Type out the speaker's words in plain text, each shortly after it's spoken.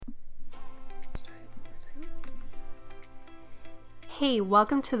Hey,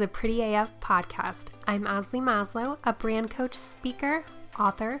 welcome to the Pretty AF podcast. I'm Ashley Maslow, a brand coach, speaker,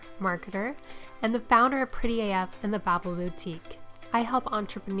 author, marketer, and the founder of Pretty AF and the Babble Boutique. I help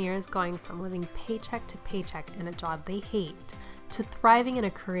entrepreneurs going from living paycheck to paycheck in a job they hate to thriving in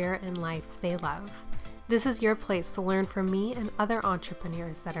a career and life they love. This is your place to learn from me and other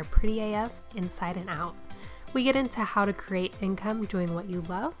entrepreneurs that are Pretty AF inside and out. We get into how to create income doing what you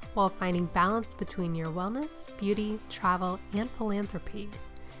love while finding balance between your wellness, beauty, travel, and philanthropy.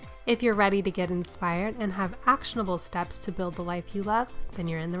 If you're ready to get inspired and have actionable steps to build the life you love, then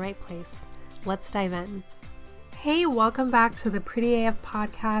you're in the right place. Let's dive in. Hey, welcome back to the Pretty AF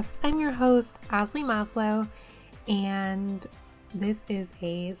podcast. I'm your host, Ashley Maslow, and this is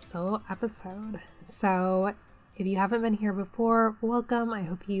a solo episode. So if you haven't been here before, welcome. I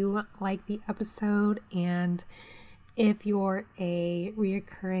hope you like the episode. And if you're a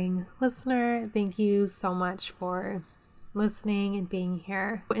reoccurring listener, thank you so much for listening and being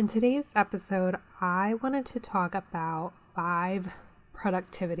here. In today's episode, I wanted to talk about 5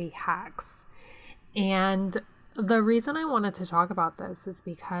 productivity hacks. And the reason I wanted to talk about this is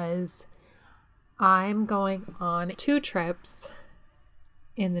because I'm going on 2 trips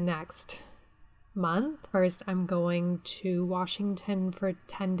in the next month. First, I'm going to Washington for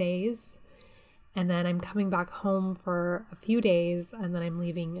 10 days, and then I'm coming back home for a few days, and then I'm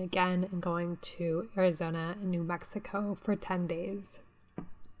leaving again and going to Arizona and New Mexico for 10 days.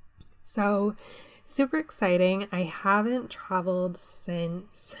 So, super exciting. I haven't traveled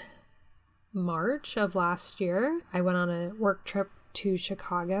since March of last year. I went on a work trip to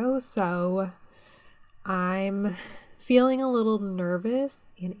Chicago, so I'm feeling a little nervous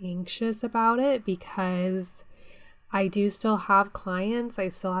and anxious about it because I do still have clients. I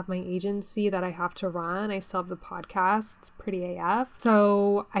still have my agency that I have to run. I still have the podcast, Pretty AF.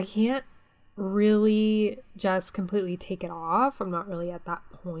 So I can't really just completely take it off. I'm not really at that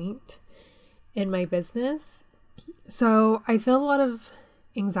point in my business. So I feel a lot of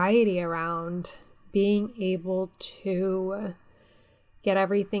anxiety around being able to get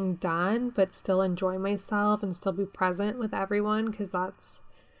everything done, but still enjoy myself and still be present with everyone, because that's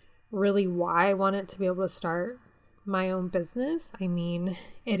really why I wanted to be able to start my own business. I mean,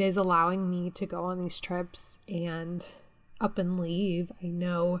 it is allowing me to go on these trips and up and leave. I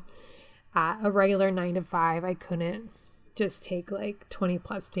know at a regular 9 to 5, I couldn't just take like 20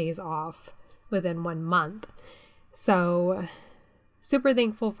 plus days off within 1 month. So super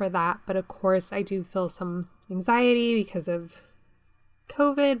thankful for that. But of course, I do feel some anxiety because of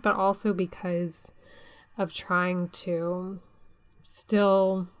COVID, but also because of trying to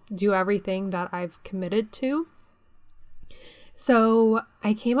still do everything that I've committed to. So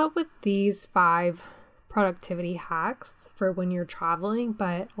I came up with these 5 productivity hacks for when you're traveling,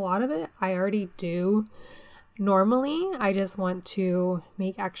 but a lot of it I already do normally. I just want to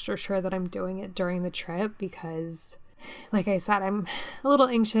make extra sure that I'm doing it during the trip because, like I said, I'm a little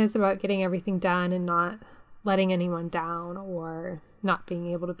anxious about getting everything done and not letting anyone down or not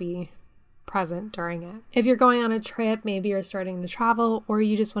being able to be present during it. If you're going on a trip, maybe you're starting to travel, or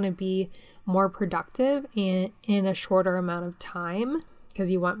you just want to be more productive in a shorter amount of time because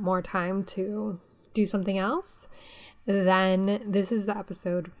you want more time to do something else, then this is the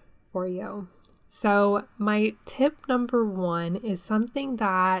episode for you. So my tip number 1 is something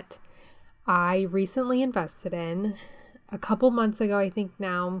that I recently invested in a couple months ago. I think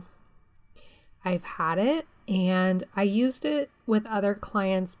now I've had it, and I used it with other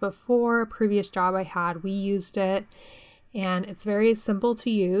clients before. A previous job I had, we used it, and it's very simple to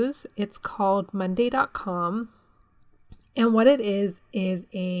use. It's called Monday.com, and what it is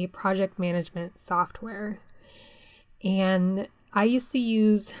a project management software. And I used to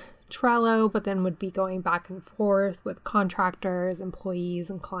use Trello, but then would be going back and forth with contractors,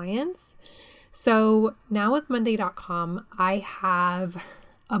 employees, and clients. So now with Monday.com, I have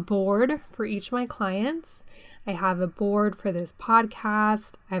a board for each of my clients. I have a board for this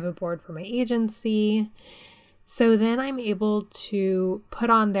podcast. I have a board for my agency. So then I'm able to put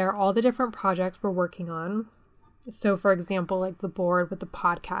on there all the different projects we're working on. So for example, like the board with the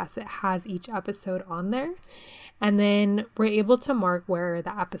podcast, it has each episode on there. And then we're able to mark where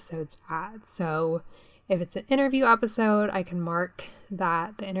the episode's at. So if it's an interview episode, I can mark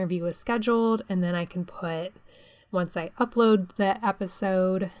that the interview is scheduled, and then I can put once I upload the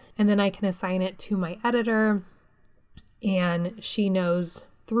episode, and then I can assign it to my editor, and she knows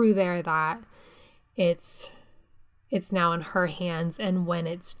through there that it's now in her hands and when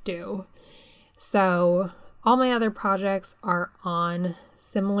it's due. So all my other projects are on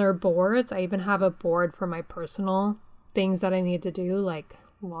similar boards. I even have a board for my personal things that I need to do, like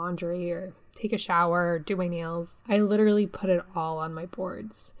laundry or take a shower or do my nails. I literally put it all on my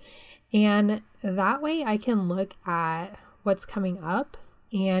boards. And that way I can look at what's coming up.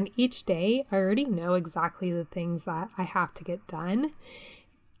 And each day I already know exactly the things that I have to get done.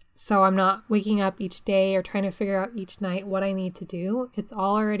 So I'm not waking up each day or trying to figure out each night what I need to do. It's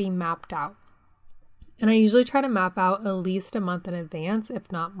all already mapped out. And I usually try to map out at least a month in advance,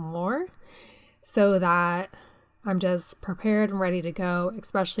 if not more, so that I'm just prepared and ready to go,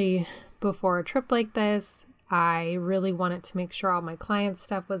 especially before a trip like this. I really wanted to make sure all my client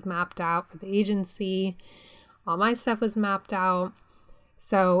stuff was mapped out for the agency. All my stuff was mapped out.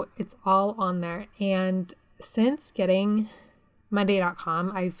 So it's all on there. And since getting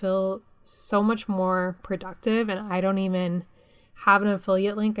Monday.com, I feel so much more productive, and I don't even have an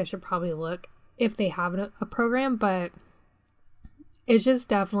affiliate link. I should probably look if they have a program, but it's just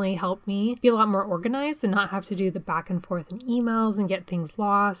definitely helped me be a lot more organized and not have to do the back and forth in emails and get things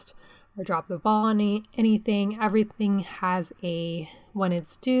lost or drop the ball on anything. Everything has a when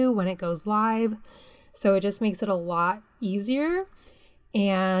it's due, when it goes live. So it just makes it a lot easier,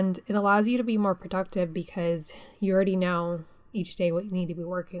 and it allows you to be more productive because you already know each day what you need to be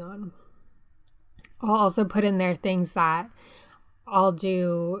working on. I'll also put in there things that I'll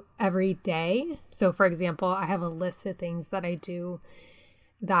do every day. So for example, I have a list of things that I do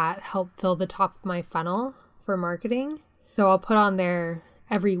that help fill the top of my funnel for marketing. So I'll put on there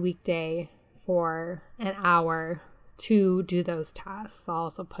every weekday for an hour to do those tasks. I'll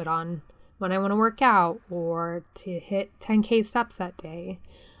also put on when I want to work out or to hit 10K steps that day.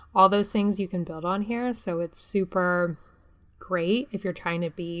 All those things you can build on here. So it's super great if you're trying to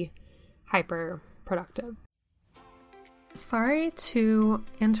be hyper productive. Sorry to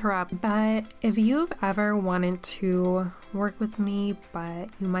interrupt, but if you've ever wanted to work with me, but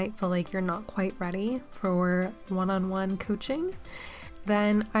you might feel like you're not quite ready for one-on-one coaching,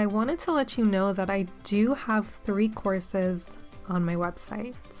 then I wanted to let you know that I do have 3 courses on my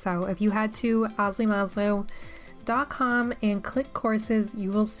website. So if you head to ashleymaslow.com and click courses,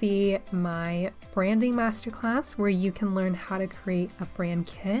 you will see my branding masterclass where you can learn how to create a brand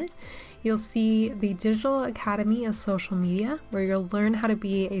kit. You'll see the Digital Academy of Social Media, where you'll learn how to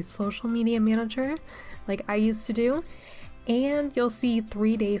be a social media manager like I used to do. And you'll see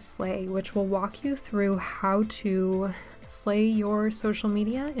 3-Day Slay, which will walk you through how to slay your social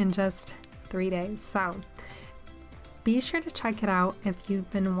media in just 3 days. So be sure to check it out if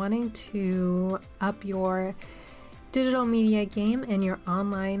you've been wanting to up your digital media game and your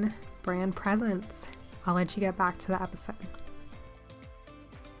online brand presence. I'll let you get back to the episode.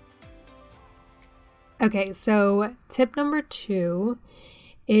 Okay, so tip number 2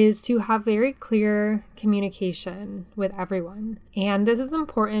 is to have very clear communication with everyone. And this is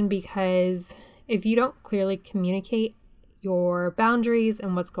important because if you don't clearly communicate your boundaries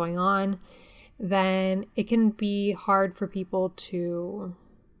and what's going on, then it can be hard for people to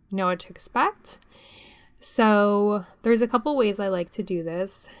know what to expect. So there's a couple ways I like to do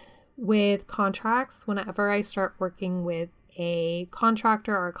this. With contracts, whenever I start working with a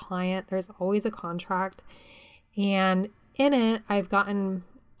contractor or a client, there's always a contract. And in it, I've gotten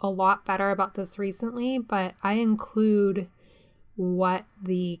a lot better about this recently, but I include what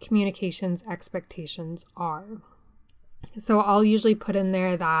the communications expectations are. So I'll usually put in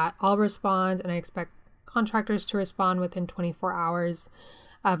there that I'll respond, and I expect contractors to respond within 24 hours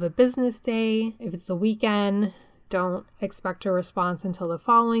of a business day. If it's a weekend, don't expect a response until the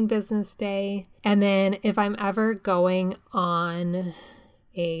following business day. And then if I'm ever going on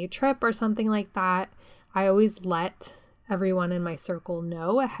a trip or something like that, I always let everyone in my circle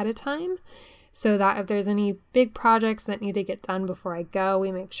know ahead of time so that if there's any big projects that need to get done before I go,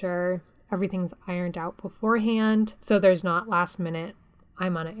 we make sure everything's ironed out beforehand. So there's not last minute,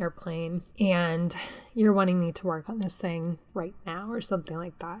 I'm on an airplane and you're wanting me to work on this thing right now or something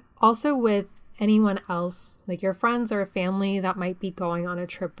like that. Also with anyone else, like your friends or family that might be going on a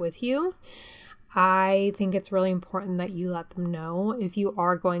trip with you, I think it's really important that you let them know if you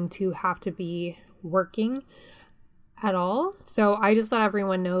are going to have to be working at all. So I just let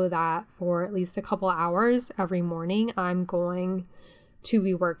everyone know that for at least a couple hours every morning, I'm going to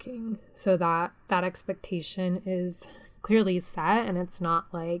be working, so that that expectation is clearly set and it's not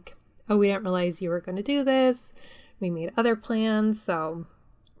like, oh, we didn't realize you were going to do this. We made other plans. So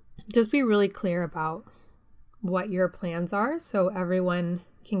just be really clear about what your plans are so everyone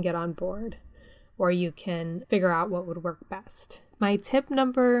can get on board, or you can figure out what would work best. My tip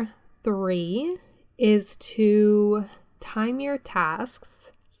number 3 is to time your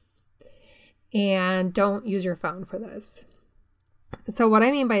tasks and don't use your phone for this. So what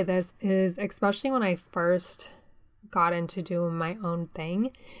I mean by this is, especially when I first got into doing my own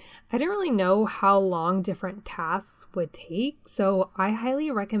thing, I didn't really know how long different tasks would take. So I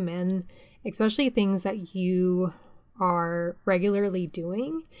highly recommend, especially things that you are regularly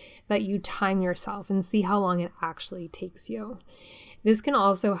doing, that you time yourself and see how long it actually takes you. This can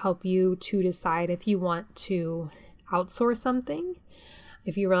also help you to decide if you want to outsource something.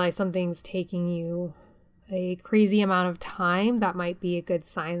 If you realize something's taking you a crazy amount of time, that might be a good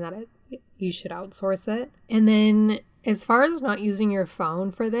sign that you should outsource it. And then as far as not using your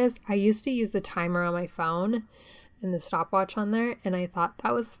phone for this, I used to use the timer on my phone and the stopwatch on there, and I thought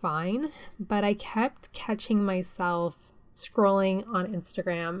that was fine, but I kept catching myself scrolling on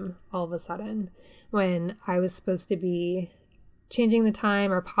Instagram all of a sudden when I was supposed to be changing the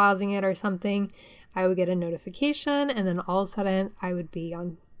time or pausing it or something. I would get a notification, and then all of a sudden I would be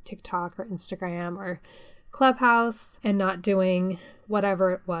on TikTok or Instagram or Clubhouse and not doing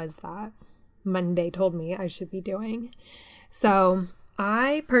whatever it was that Monday told me I should be doing. So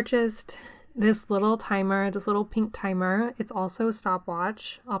I purchased this little timer, this little pink timer. It's also a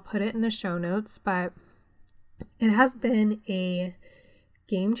stopwatch. I'll put it in the show notes, but it has been a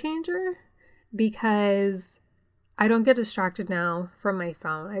game changer because I don't get distracted now from my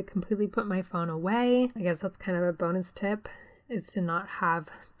phone. I completely put my phone away. I guess that's kind of a bonus tip, is to not have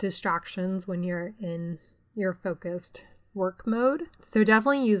distractions when you're in your focused work mode. So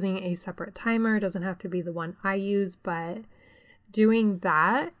definitely using a separate timer. It doesn't have to be the one I use, but doing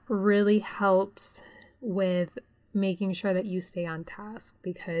that really helps with making sure that you stay on task,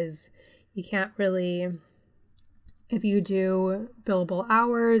 because you can't really, if you do billable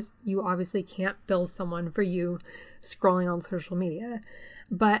hours, you obviously can't bill someone for you scrolling on social media.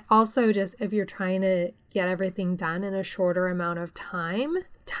 But also just if you're trying to get everything done in a shorter amount of time,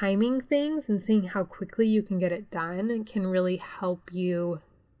 timing things and seeing how quickly you can get it done can really help you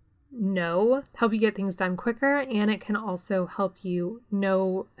get things done quicker. And it can also help you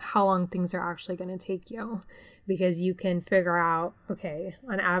know how long things are actually going to take you, because you can figure out, okay,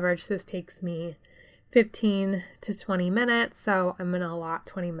 on average, this takes me 15 to 20 minutes. So I'm going to allot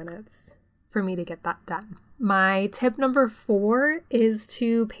 20 minutes for me to get that done. My tip number 4 is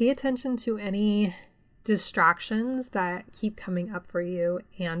to pay attention to any distractions that keep coming up for you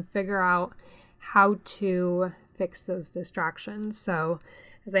and figure out how to fix those distractions. So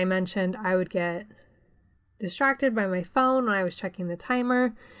as I mentioned, I would get distracted by my phone when I was checking the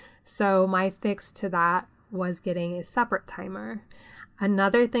timer. So my fix to that was getting a separate timer.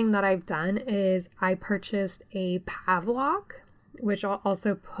 Another thing that I've done is I purchased a Pavlok, which I'll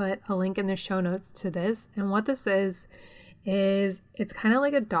also put a link in the show notes to this. And what this is it's kind of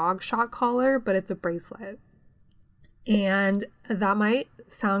like a dog shock collar, but it's a bracelet. And that might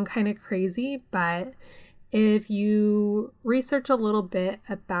sound kind of crazy, but if you research a little bit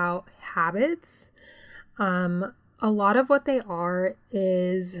about habits, a lot of what they are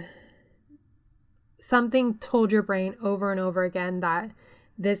is something told your brain over and over again that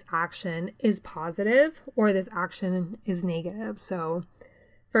this action is positive or this action is negative. So,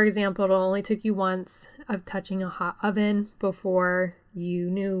 for example, it only took you once of touching a hot oven before you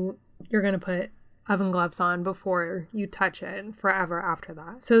knew you're going to put oven gloves on before you touch it forever after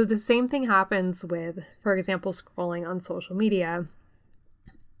that. So the same thing happens with, for example, scrolling on social media.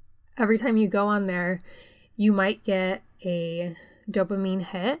 Every time you go on there, you might get a dopamine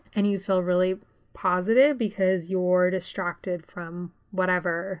hit and you feel really positive because you're distracted from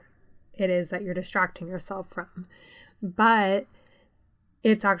whatever it is that you're distracting yourself from. But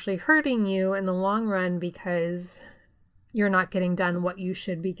it's actually hurting you in the long run because you're not getting done what you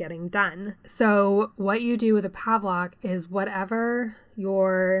should be getting done. So what you do with a Pavlok is whatever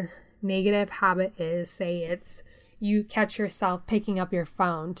your negative habit is, say it's you catch yourself picking up your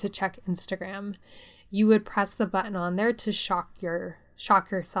phone to check Instagram, you would press the button on there to shock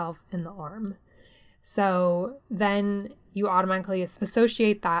yourself in the arm. So then you automatically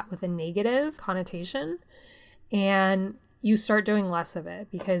associate that with a negative connotation and you start doing less of it,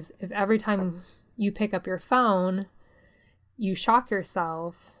 because if every time you pick up your phone, you shock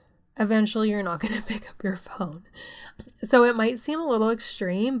yourself, eventually you're not going to pick up your phone. So it might seem a little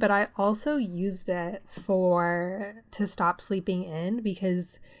extreme, but I also used it to stop sleeping in,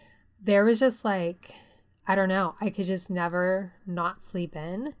 because there was just like, I don't know, I could just never not sleep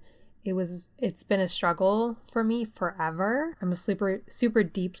in. It's been a struggle for me forever. I'm a super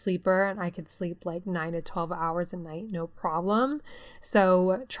deep sleeper, and I could sleep like 9 to 12 hours a night, no problem.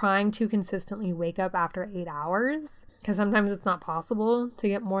 So trying to consistently wake up after 8 hours, because sometimes it's not possible to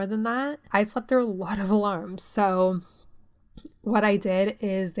get more than that. I slept through a lot of alarms. So what I did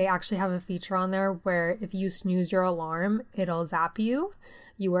is they actually have a feature on there where if you snooze your alarm, it'll zap you.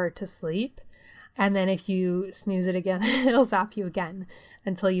 You are to sleep. And then if you snooze it again, it'll zap you again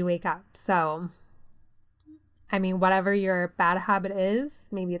until you wake up. So, I mean, whatever your bad habit is,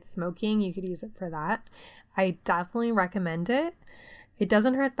 maybe it's smoking, you could use it for that. I definitely recommend it. It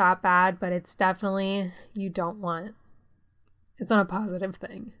doesn't hurt that bad, but it's definitely, it's not a positive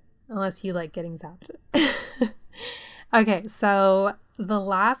thing unless you like getting zapped. Okay, so the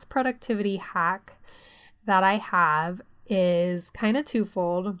last productivity hack that I have is kind of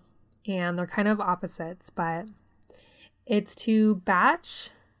twofold, and they're kind of opposites, but it's to batch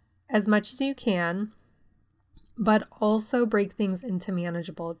as much as you can, but also break things into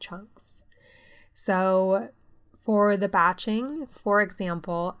manageable chunks. So for the batching, for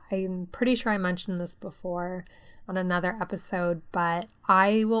example, I'm pretty sure I mentioned this before on another episode, but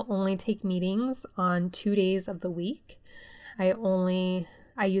I will only take meetings on 2 days of the week.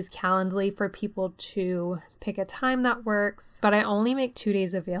 I use Calendly for people to pick a time that works, but I only make 2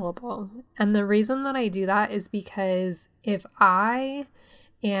 days available. And the reason that I do that is because if I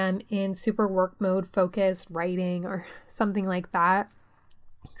am in super work mode, focused, writing or something like that,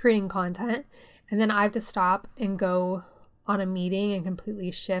 creating content, and then I have to stop and go on a meeting and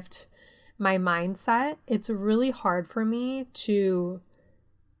completely shift my mindset, it's really hard for me to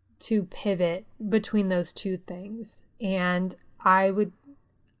pivot between those two things. And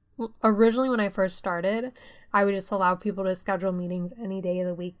originally when I first started, I would just allow people to schedule meetings any day of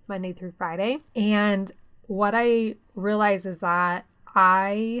the week, Monday through Friday. And what I realized is that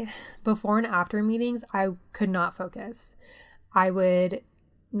before and after meetings, I could not focus. I would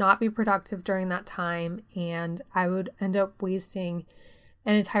not be productive during that time, and I would end up wasting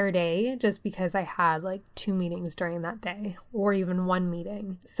an entire day just because I had like 2 meetings during that day or even 1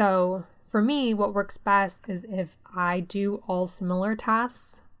 meeting. So for me, what works best is if I do all similar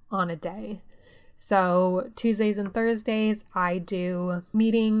tasks on a day. So Tuesdays and Thursdays, I do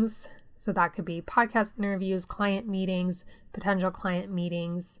meetings. So that could be podcast interviews, client meetings, potential client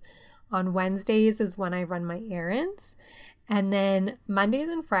meetings. On Wednesdays is when I run my errands. And then Mondays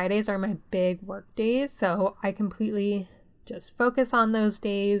and Fridays are my big work days. So I completely just focus on those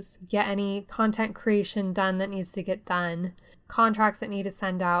days, get any content creation done that needs to get done, contracts that need to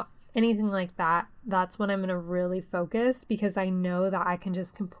send out, anything like that. That's when I'm going to really focus because I know that I can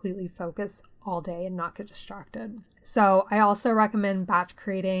just completely focus all day and not get distracted. So I also recommend batch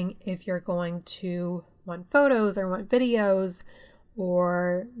creating if you're going to want photos or want videos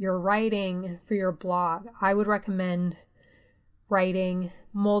or you're writing for your blog. I would recommend writing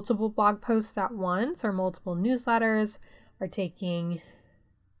multiple blog posts at once or multiple newsletters, or taking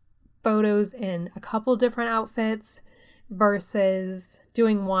photos in a couple different outfits versus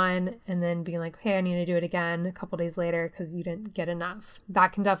doing one and then being like, hey, I need to do it again a couple days later because you didn't get enough.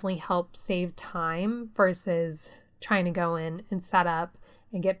 That can definitely help save time versus trying to go in and set up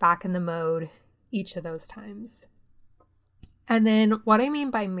and get back in the mode each of those times. And then what I mean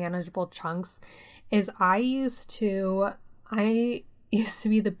by manageable chunks is I used to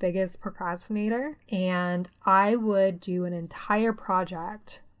be the biggest procrastinator, and I would do an entire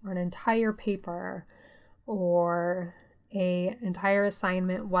project or an entire paper or an entire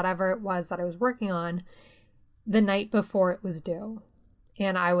assignment, whatever it was that I was working on, the night before it was due.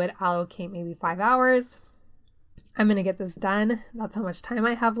 And I would allocate maybe 5 hours. I'm going to get this done. That's how much time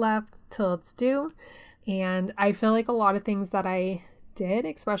I have left till it's due. And I feel like a lot of things that I did,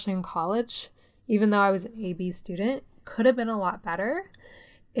 especially in college, even though I was an AB student, could have been a lot better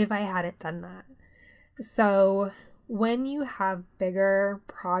if I hadn't done that. So when you have bigger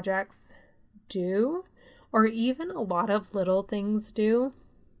projects due, or even a lot of little things due,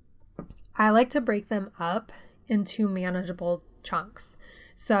 I like to break them up into manageable chunks.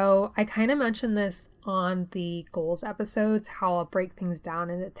 So I kind of mentioned this on the goals episodes, how I'll break things down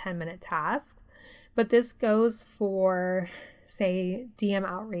into 10-minute tasks, but this goes for, say, DM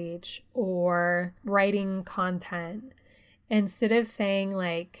outreach or writing content. Instead of saying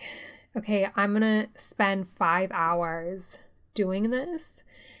like, okay, I'm going to spend 5 hours doing this,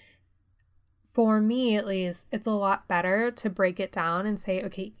 for me at least, it's a lot better to break it down and say,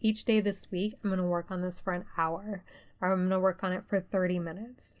 okay, each day this week, I'm going to work on this for an hour, or I'm going to work on it for 30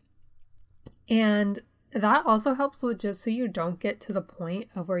 minutes. And that also helps with just so you don't get to the point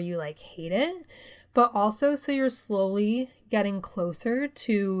of where you like hate it, but also so you're slowly getting closer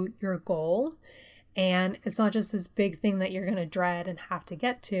to your goal. And it's not just this big thing that you're going to dread and have to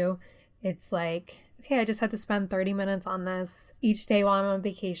get to. It's like, okay, I just had to spend 30 minutes on this each day while I'm on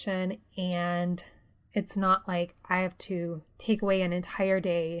vacation. And it's not like I have to take away an entire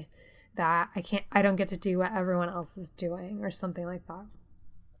day that I don't get to do what everyone else is doing or something like that.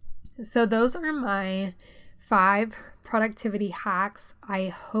 So those are my 5 productivity hacks. I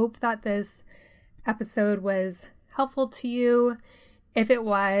hope that this episode was helpful to you. If it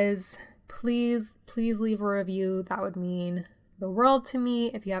was, please leave a review. That would mean the world to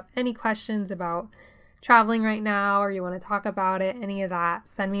me. If you have any questions about traveling right now or you want to talk about it, any of that,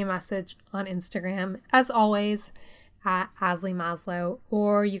 send me a message on Instagram, as always, at Asli Maslow,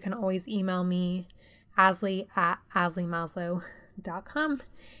 or you can always email me, asli@aslimaslow.com.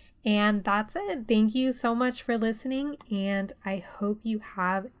 And that's it. Thank you so much for listening, and I hope you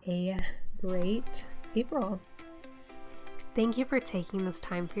have a great April. Thank you for taking this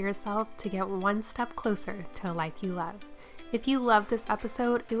time for yourself to get one step closer to a life you love. If you loved this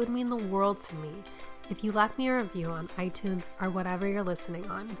episode, it would mean the world to me if you left me a review on iTunes or whatever you're listening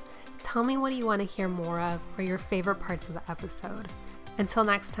on. Tell me what you want to hear more of or your favorite parts of the episode. Until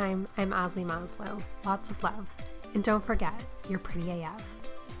next time, I'm Asli Maslow. Lots of love. And don't forget, you're pretty AF.